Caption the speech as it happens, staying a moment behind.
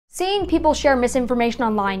Seeing people share misinformation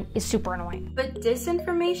online is super annoying. But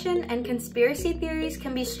disinformation and conspiracy theories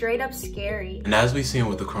can be straight up scary. And as we've seen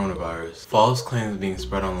with the coronavirus, false claims being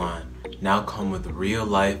spread online now come with real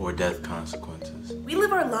life or death consequences. We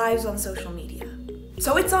live our lives on social media,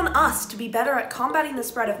 so it's on us to be better at combating the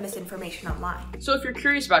spread of misinformation online. So if you're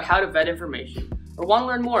curious about how to vet information, or want to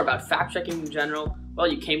learn more about fact-checking in general, well,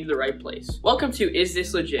 you came to the right place. Welcome to Is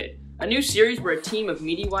This Legit? A new series where a team of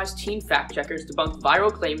MediaWise Teen Fact-Checkers debunk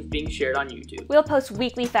viral claims being shared on YouTube. We'll post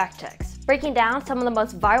weekly fact checks, breaking down some of the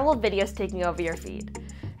most viral videos taking over your feed.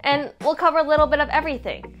 And we'll cover a little bit of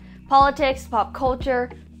everything. Politics, pop culture,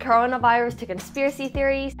 coronavirus to conspiracy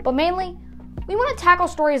theories. But mainly, we want to tackle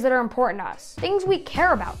stories that are important to us, things we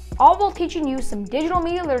care about, all while teaching you some digital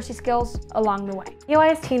media literacy skills along the way.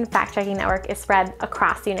 MediaWise Teen Fact-Checking Network is spread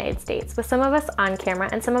across the United States, with some of us on camera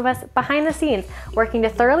and some of us behind the scenes, working to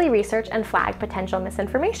thoroughly research and flag potential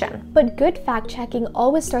misinformation. But good fact-checking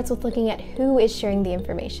always starts with looking at who is sharing the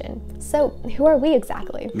information. So who are we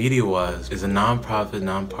exactly? MediaWise is a non-profit,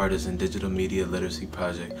 non-partisan digital media literacy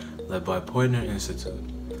project led by Poynter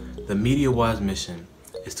Institute. The MediaWise mission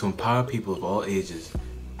is to empower people of all ages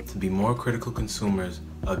to be more critical consumers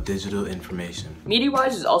of digital information. MediaWise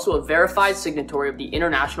is also a verified signatory of the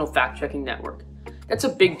International Fact-Checking Network. That's a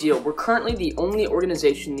big deal. We're currently the only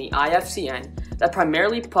organization in the IFCN that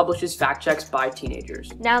primarily publishes fact checks by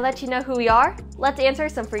teenagers. Now that you know who we are, let's answer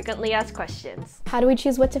some frequently asked questions. How do we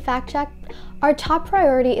choose what to fact check? Our top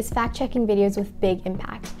priority is fact-checking videos with big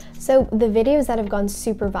impact. So the videos that have gone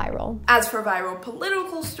super viral. As for viral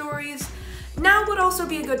political stories, now would also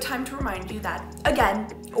be a good time to remind you that, again,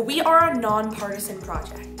 we are a non-partisan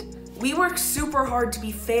project. We work super hard to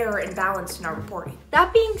be fair and balanced in our reporting.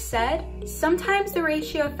 That being said, sometimes the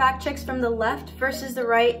ratio of fact checks from the left versus the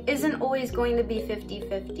right isn't always going to be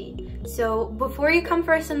 50-50. So before you come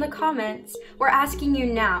for us in the comments, we're asking you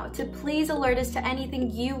now to please alert us to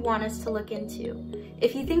anything you want us to look into.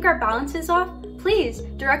 If you think our balance is off, please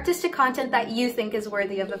direct us to content that you think is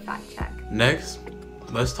worthy of a fact check. Next,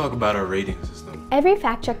 let's talk about our rating system. Every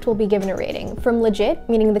fact check will be given a rating, from legit,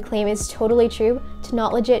 meaning the claim is totally true, to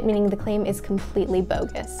not legit, meaning the claim is completely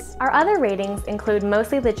bogus. Our other ratings include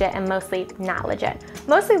mostly legit and mostly not legit.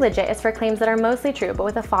 Mostly legit is for claims that are mostly true, but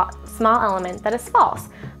with a small element that is false.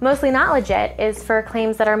 Mostly not legit is for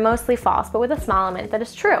claims that are mostly false, but with a small element that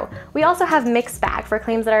is true. We also have mixed bag for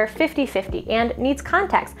claims that are 50-50 and needs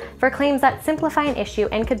context for claims that simplify an issue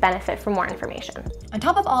and could benefit from more information. On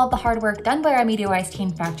top of all of the hard work done by our MediaWise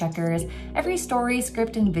Teen Fact-Checkers, every story,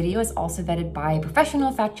 script, and video is also vetted by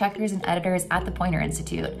professional fact-checkers and editors at the Poynter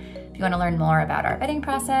Institute. If you want to learn more about our vetting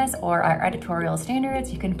process or our editorial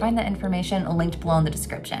standards, you can find that information linked below in the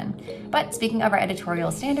description. But speaking of our editorial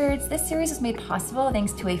standards, this series was made possible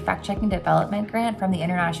thanks to a fact-checking development grant from the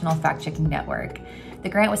International Fact-Checking Network. The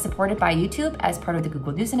grant was supported by YouTube as part of the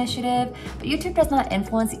Google News Initiative, but YouTube does not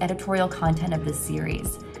influence the editorial content of this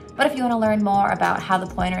series. But if you want to learn more about how the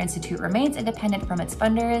Poynter Institute remains independent from its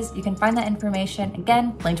funders, you can find that information,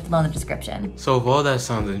 again, linked below in the description. So if all that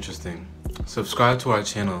sounds interesting, subscribe to our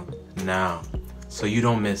channel now so you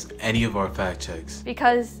don't miss any of our fact checks.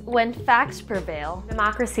 Because when facts prevail,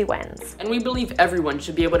 democracy wins. And we believe everyone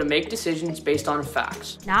should be able to make decisions based on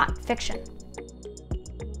facts. Not fiction.